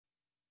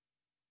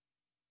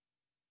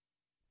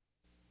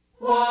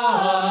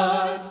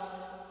What's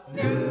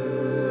new?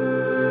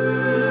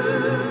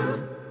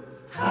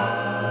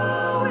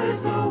 How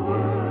is the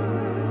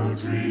world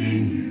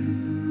treating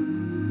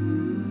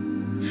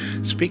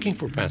you? Speaking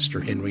for Pastor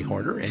Henry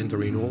Harder and the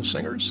Renewal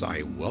Singers,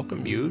 I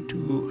welcome you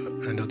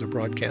to another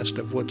broadcast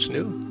of What's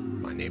New.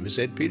 My name is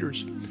Ed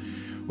Peters.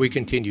 We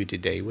continue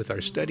today with our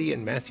study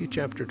in Matthew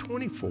chapter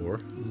 24,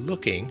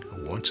 looking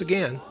once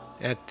again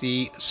at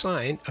the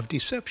sign of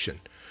deception,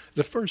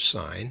 the first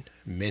sign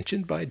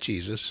mentioned by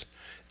Jesus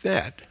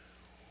that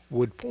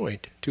would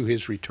point to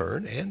his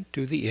return and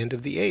to the end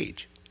of the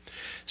age.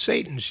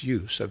 Satan's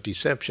use of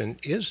deception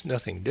is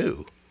nothing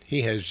new.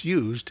 He has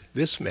used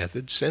this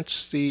method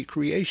since the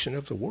creation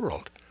of the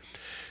world.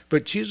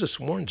 But Jesus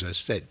warns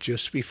us that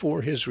just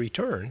before his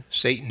return,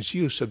 Satan's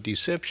use of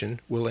deception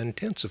will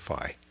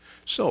intensify,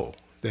 so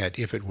that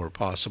if it were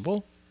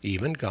possible,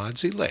 even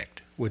God's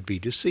elect would be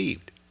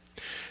deceived.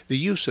 The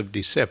use of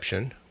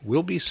deception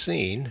will be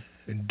seen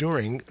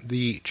during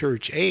the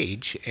church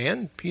age,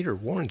 and Peter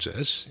warns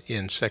us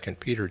in 2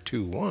 Peter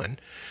 2:1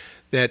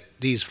 that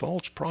these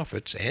false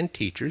prophets and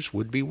teachers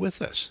would be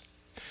with us.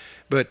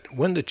 But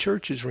when the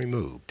church is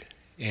removed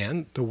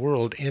and the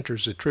world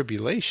enters a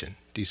tribulation,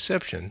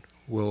 deception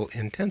will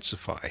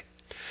intensify.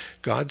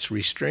 God's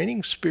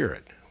restraining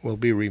spirit will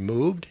be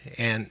removed,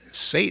 and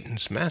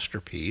Satan's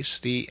masterpiece,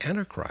 the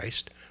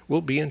Antichrist,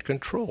 will be in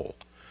control.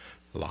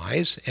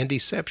 Lies and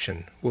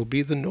deception will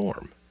be the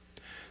norm.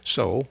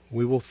 So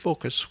we will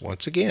focus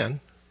once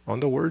again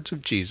on the words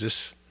of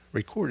Jesus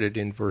recorded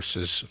in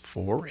verses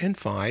 4 and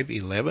 5,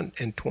 11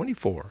 and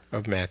 24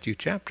 of Matthew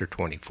chapter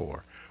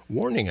 24,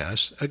 warning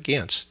us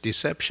against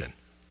deception.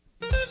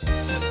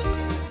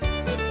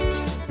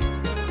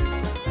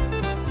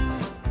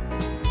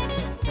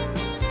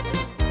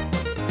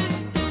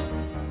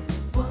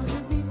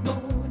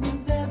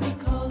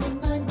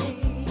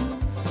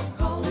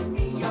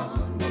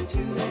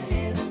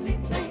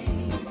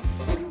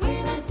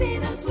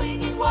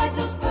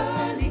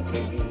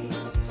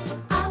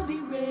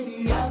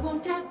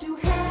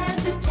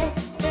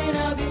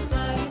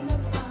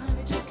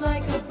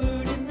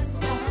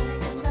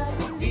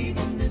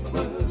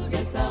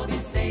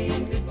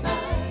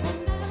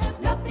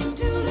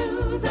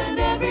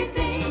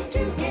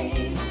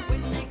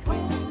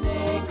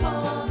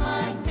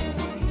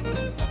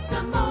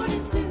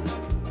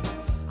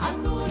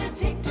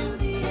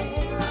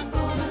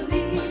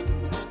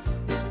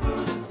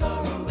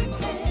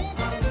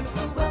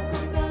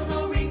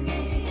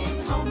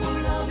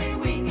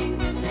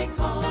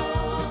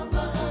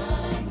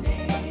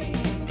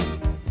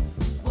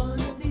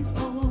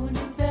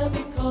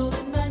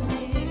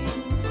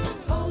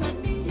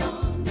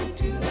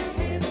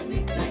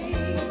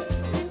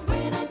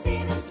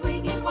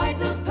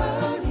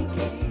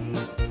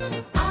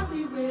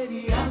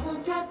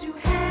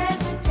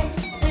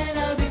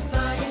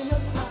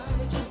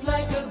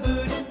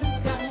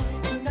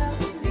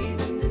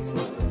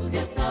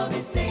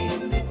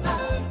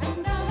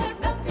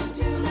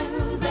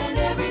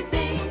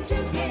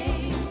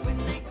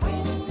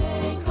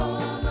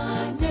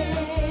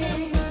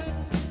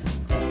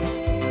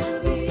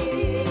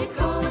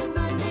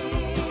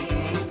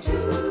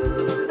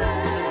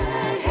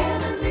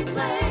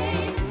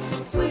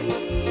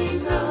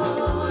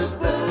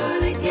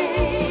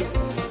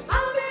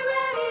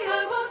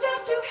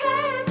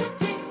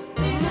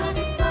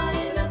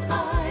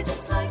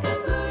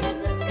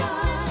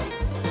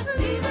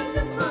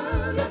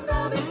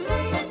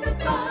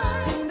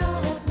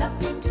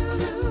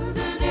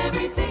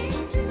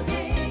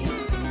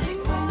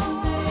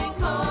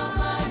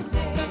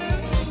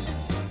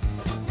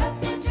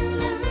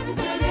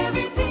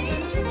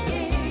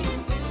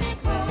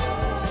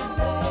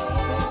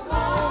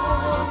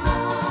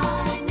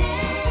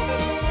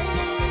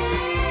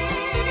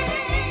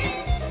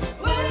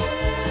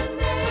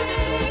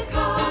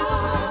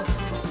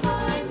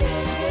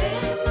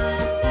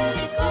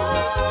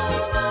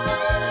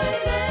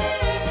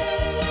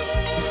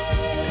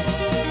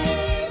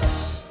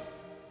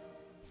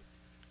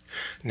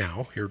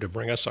 Now, here to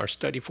bring us our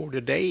study for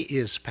today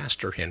is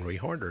Pastor Henry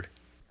Harder.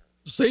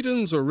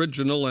 Satan's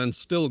original and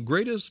still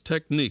greatest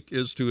technique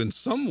is to, in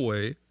some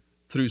way,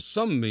 through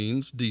some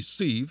means,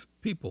 deceive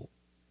people.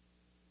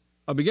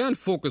 I began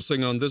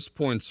focusing on this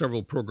point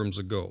several programs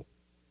ago.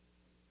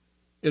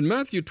 In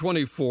Matthew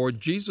 24,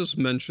 Jesus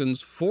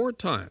mentions 4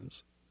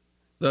 times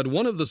that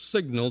one of the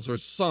signals or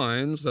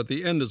signs that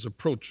the end is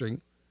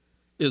approaching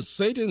is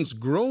Satan's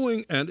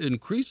growing and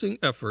increasing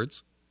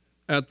efforts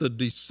at the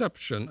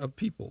deception of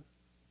people.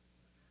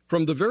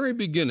 From the very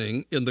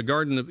beginning in the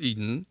Garden of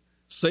Eden,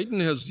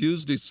 Satan has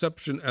used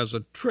deception as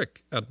a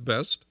trick, at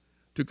best,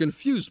 to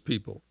confuse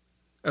people,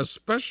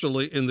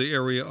 especially in the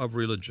area of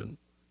religion.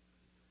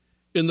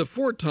 In the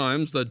 4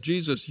 times that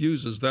Jesus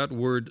uses that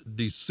word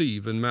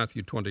deceive in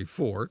Matthew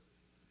 24,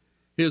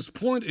 his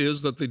point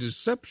is that the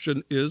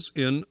deception is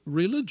in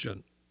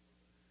religion.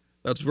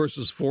 That's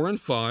verses 4 and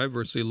 5,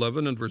 verse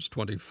 11, and verse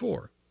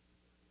 24.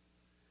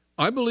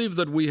 I believe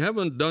that we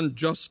haven't done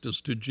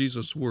justice to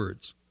Jesus'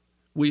 words.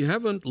 We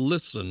haven't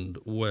listened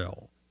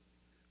well.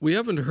 we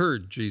haven't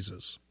heard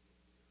Jesus.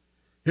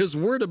 His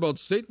word about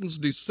Satan's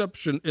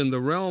deception in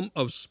the realm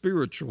of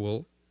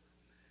spiritual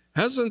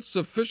hasn't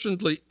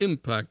sufficiently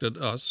impacted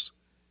us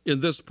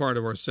in this part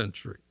of our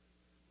century.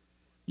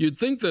 You'd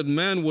think that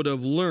man would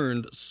have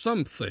learned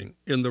something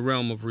in the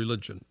realm of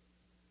religion.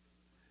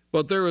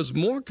 But there is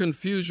more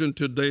confusion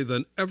today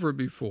than ever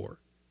before.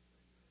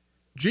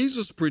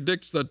 Jesus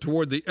predicts that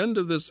toward the end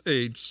of this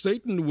age,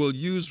 Satan will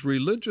use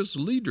religious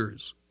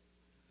leaders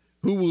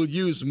who will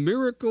use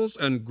miracles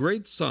and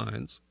great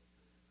signs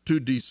to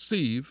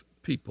deceive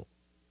people.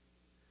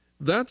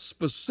 That's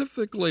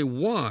specifically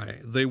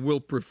why they will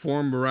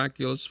perform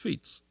miraculous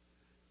feats,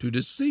 to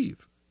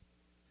deceive.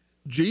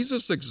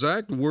 Jesus'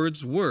 exact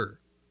words were,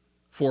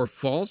 "For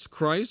false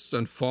Christs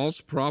and false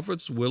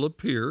prophets will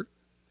appear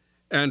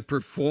and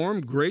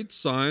perform great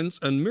signs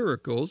and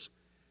miracles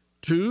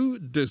to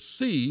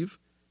deceive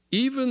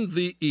even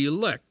the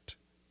elect,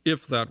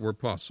 if that were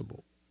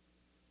possible."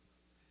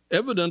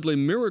 Evidently,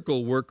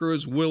 miracle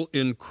workers will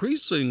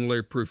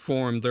increasingly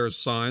perform their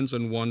signs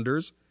and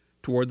wonders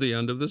toward the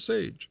end of this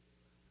age.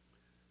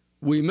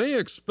 We may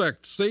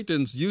expect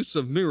Satan's use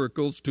of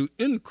miracles to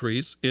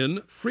increase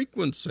in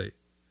frequency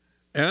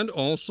and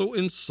also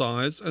in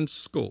size and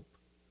scope.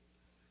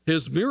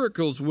 His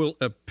miracles will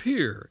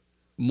appear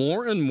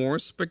more and more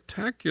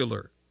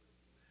spectacular,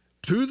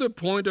 to the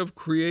point of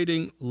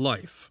creating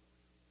life.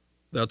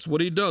 That's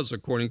what he does,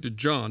 according to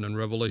John in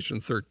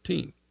Revelation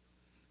 13.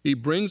 He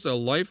brings a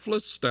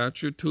lifeless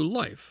statue to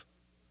life.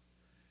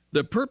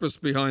 The purpose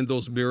behind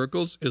those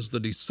miracles is the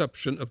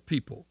deception of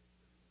people.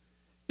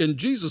 In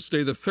Jesus'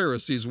 day, the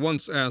Pharisees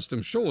once asked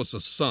him, "Show us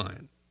a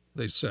sign,"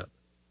 they said.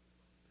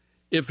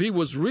 If he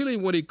was really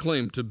what he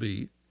claimed to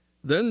be,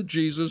 then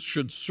Jesus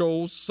should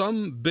show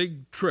some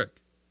big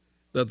trick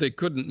that they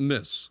couldn't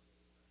miss.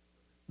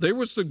 They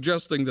were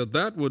suggesting that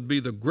that would be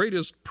the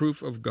greatest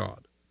proof of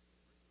God.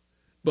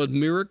 But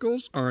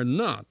miracles are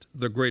not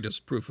the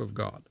greatest proof of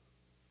God.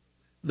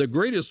 The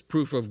greatest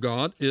proof of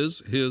God is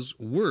His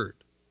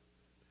Word.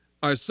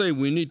 I say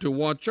we need to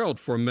watch out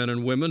for men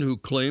and women who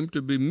claim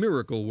to be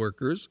miracle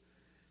workers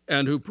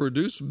and who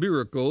produce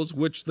miracles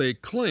which they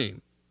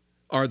claim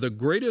are the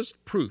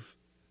greatest proof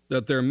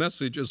that their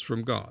message is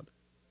from God.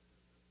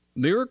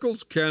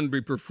 Miracles can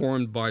be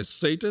performed by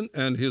Satan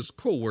and his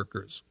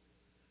co-workers,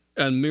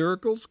 and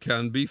miracles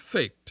can be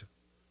faked.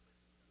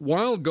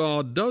 While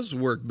God does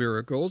work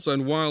miracles,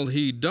 and while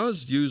He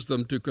does use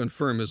them to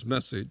confirm His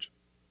message,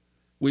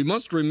 we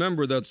must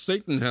remember that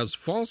Satan has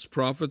false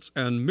prophets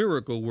and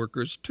miracle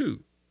workers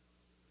too.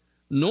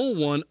 No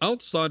one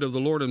outside of the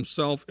Lord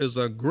Himself is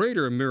a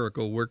greater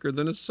miracle worker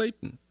than is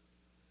Satan,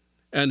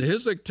 and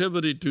his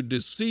activity to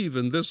deceive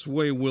in this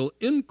way will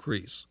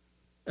increase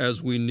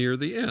as we near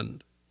the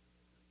end.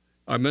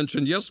 I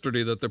mentioned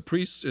yesterday that the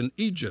priests in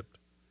Egypt,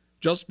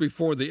 just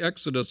before the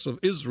exodus of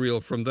Israel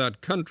from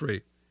that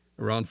country,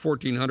 around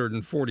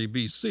 1440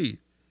 BC,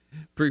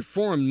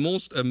 performed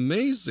most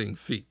amazing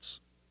feats.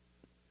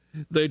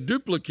 They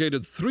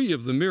duplicated 3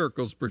 of the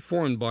miracles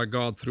performed by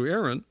God through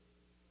Aaron.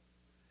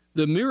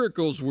 The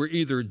miracles were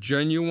either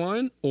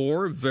genuine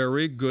or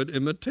very good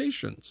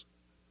imitations,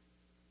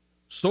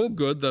 so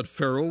good that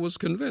Pharaoh was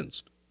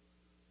convinced.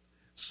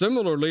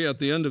 Similarly, at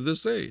the end of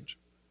this age,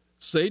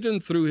 Satan,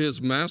 through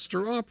his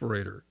master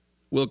operator,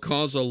 will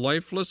cause a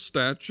lifeless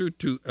statue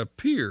to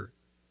appear,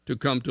 to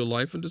come to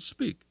life and to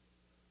speak.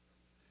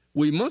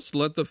 We must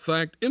let the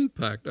fact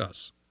impact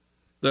us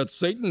that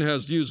Satan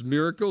has used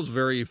miracles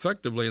very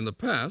effectively in the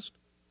past,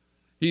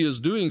 he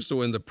is doing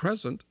so in the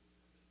present,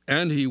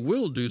 and he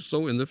will do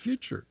so in the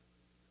future.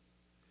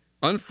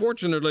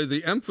 Unfortunately,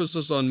 the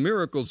emphasis on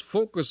miracles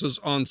focuses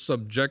on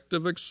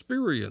subjective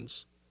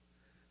experience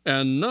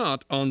and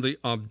not on the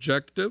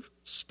objective,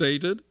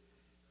 stated,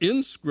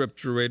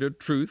 inscripturated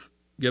truth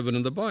given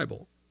in the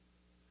Bible.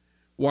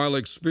 While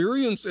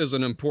experience is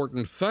an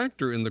important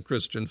factor in the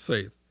Christian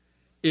faith,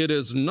 it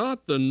is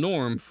not the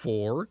norm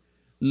for,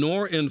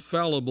 nor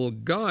infallible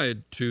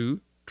guide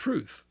to,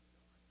 truth.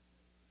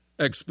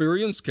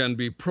 Experience can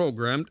be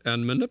programmed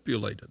and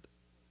manipulated.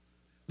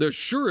 The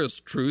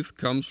surest truth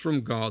comes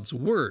from God's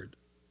Word.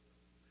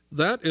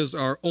 That is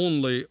our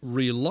only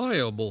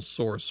reliable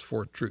source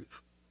for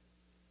truth.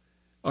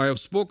 I have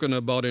spoken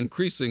about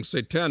increasing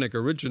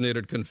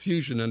satanic-originated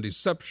confusion and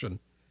deception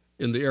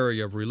in the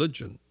area of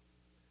religion.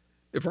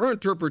 If our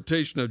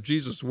interpretation of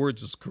Jesus'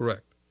 words is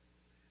correct,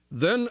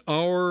 then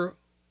our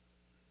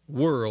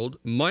world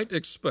might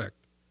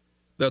expect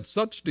that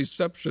such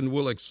deception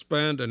will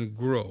expand and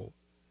grow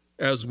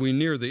as we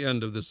near the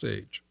end of this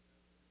age.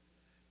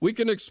 We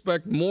can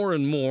expect more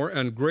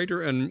and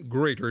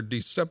greater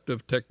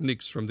deceptive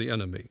techniques from the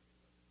enemy.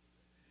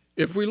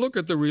 If we look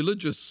at the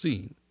religious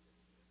scene,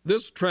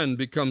 this trend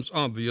becomes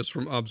obvious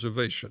from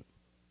observation.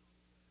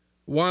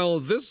 While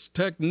this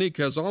technique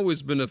has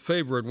always been a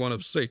favorite one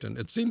of Satan,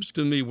 it seems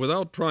to me,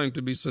 without trying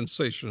to be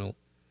sensational,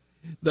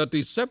 that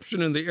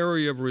deception in the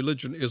area of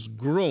religion is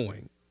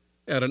growing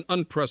at an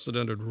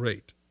unprecedented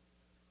rate.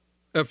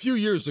 A few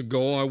years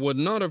ago, I would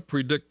not have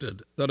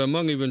predicted that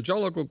among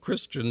evangelical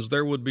Christians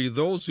there would be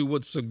those who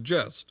would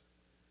suggest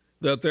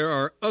that there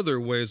are other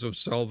ways of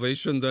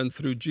salvation than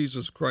through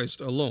Jesus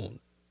Christ alone.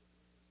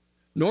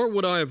 Nor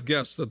would I have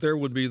guessed that there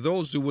would be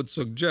those who would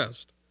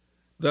suggest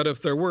that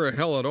if there were a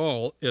hell at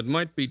all, it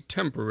might be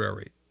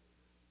temporary,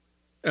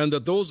 and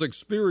that those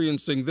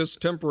experiencing this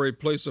temporary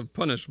place of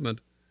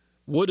punishment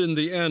would in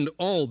the end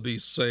all be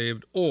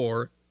saved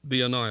or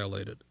be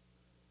annihilated.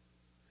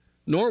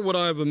 Nor would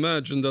I have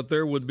imagined that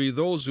there would be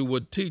those who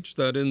would teach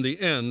that in the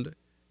end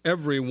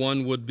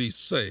everyone would be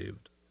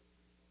saved.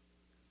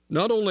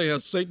 Not only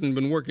has Satan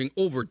been working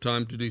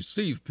overtime to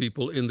deceive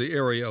people in the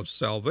area of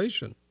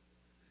salvation,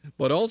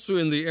 but also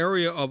in the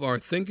area of our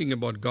thinking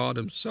about God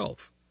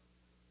himself.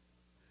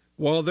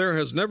 While there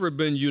has never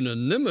been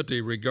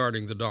unanimity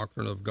regarding the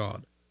doctrine of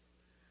God,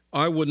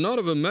 I would not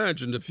have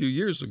imagined a few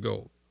years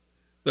ago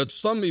that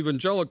some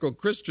evangelical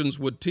Christians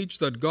would teach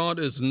that God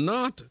is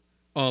not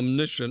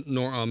omniscient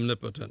nor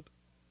omnipotent.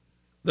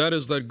 That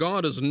is, that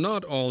God is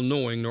not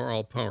all-knowing nor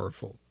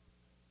all-powerful,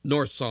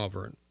 nor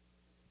sovereign.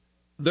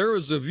 There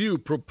is a view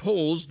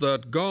proposed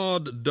that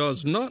God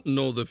does not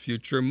know the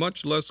future,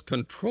 much less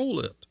control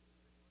it,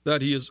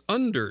 that he is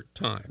under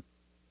time.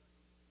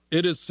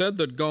 It is said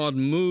that God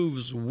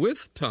moves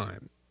with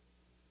time,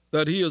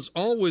 that he is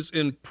always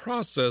in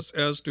process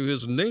as to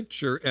his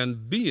nature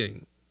and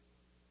being.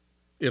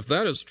 If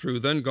that is true,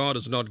 then God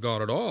is not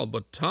God at all,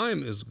 but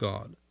time is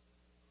God.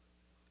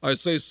 I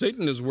say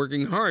Satan is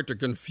working hard to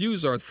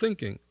confuse our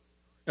thinking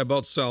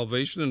about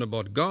salvation and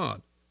about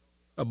God,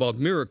 about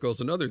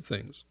miracles and other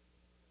things.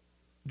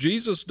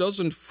 Jesus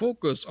doesn't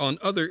focus on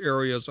other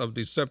areas of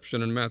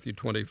deception in Matthew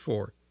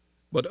 24,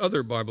 but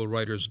other Bible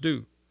writers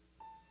do.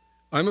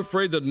 I'm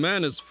afraid that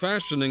man is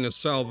fashioning a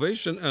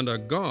salvation and a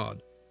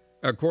God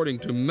according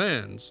to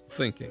man's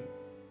thinking.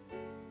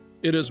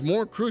 It is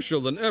more crucial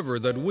than ever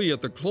that we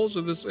at the close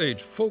of this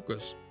age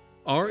focus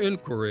our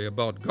inquiry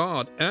about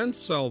God and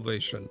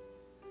salvation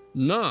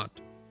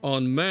not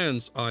on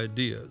man's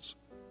ideas,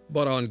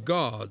 but on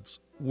God's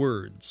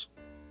words.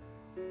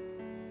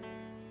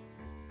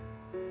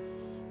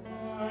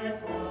 My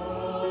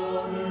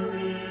Father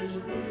is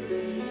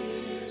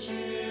rich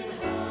in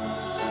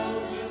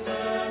houses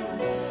and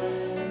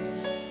lands.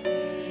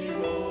 He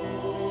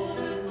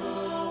molded the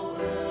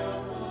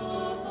wealth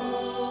of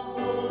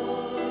the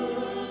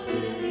world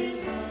in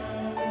his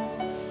hands,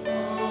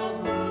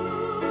 of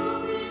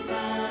rubies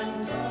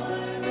and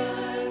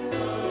diamonds,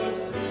 of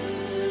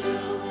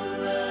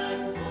silver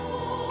and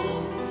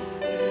gold.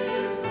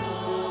 His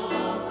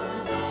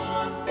coffers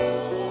are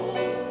full.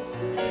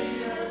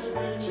 He has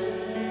riches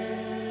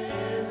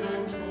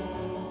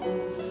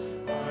untold.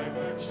 I'm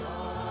a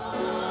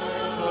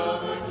child of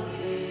the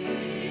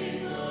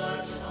King,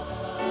 a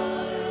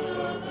child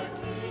of the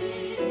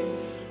King,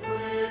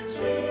 with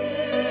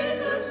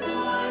Jesus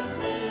my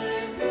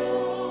Savior.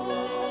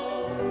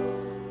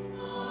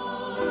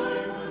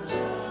 I'm a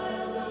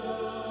child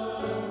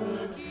of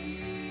the King.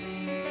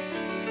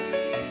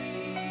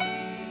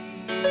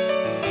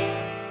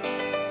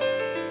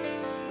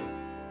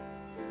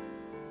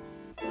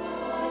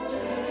 A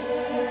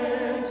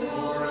tent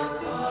or a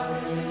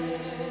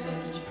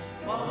cottage,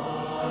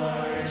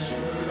 why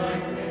should I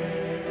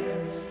care?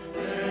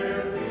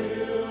 They're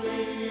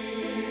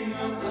building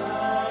a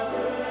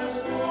palace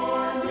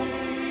for me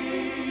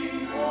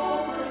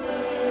over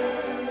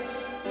there.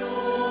 No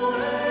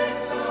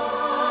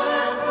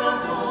exile from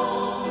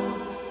home,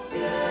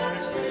 yet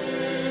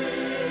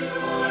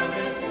still I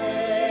may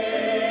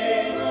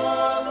sing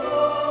of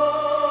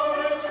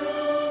glory to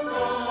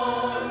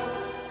God.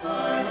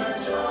 I'm a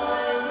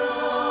child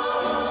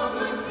of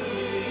the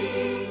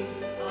King.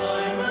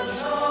 I'm a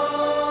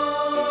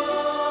child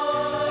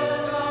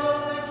of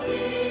the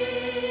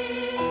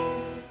King.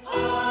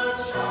 A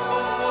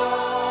child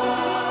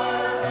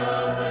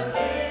of the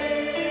King.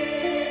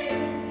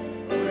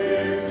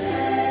 With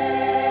Jesus,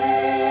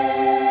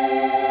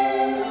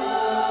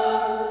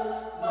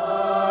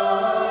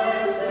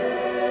 my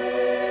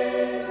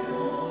Savior.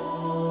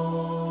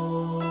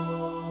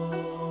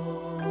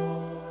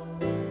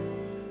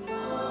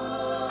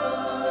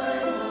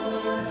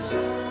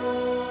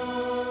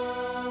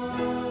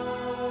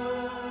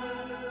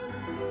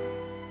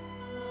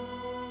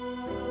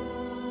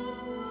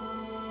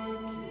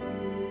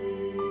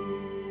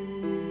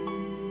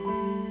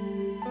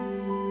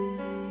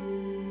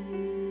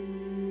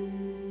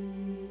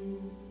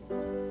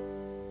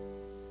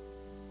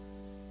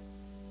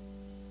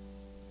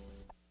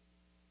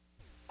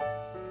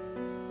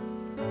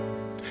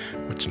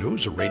 What's New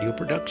is a radio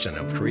production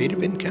of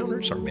Creative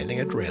Encounters. Our mailing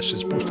address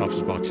is Post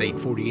Office Box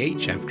 848,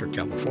 Shafter,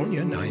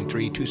 California,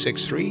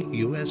 93263,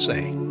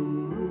 USA.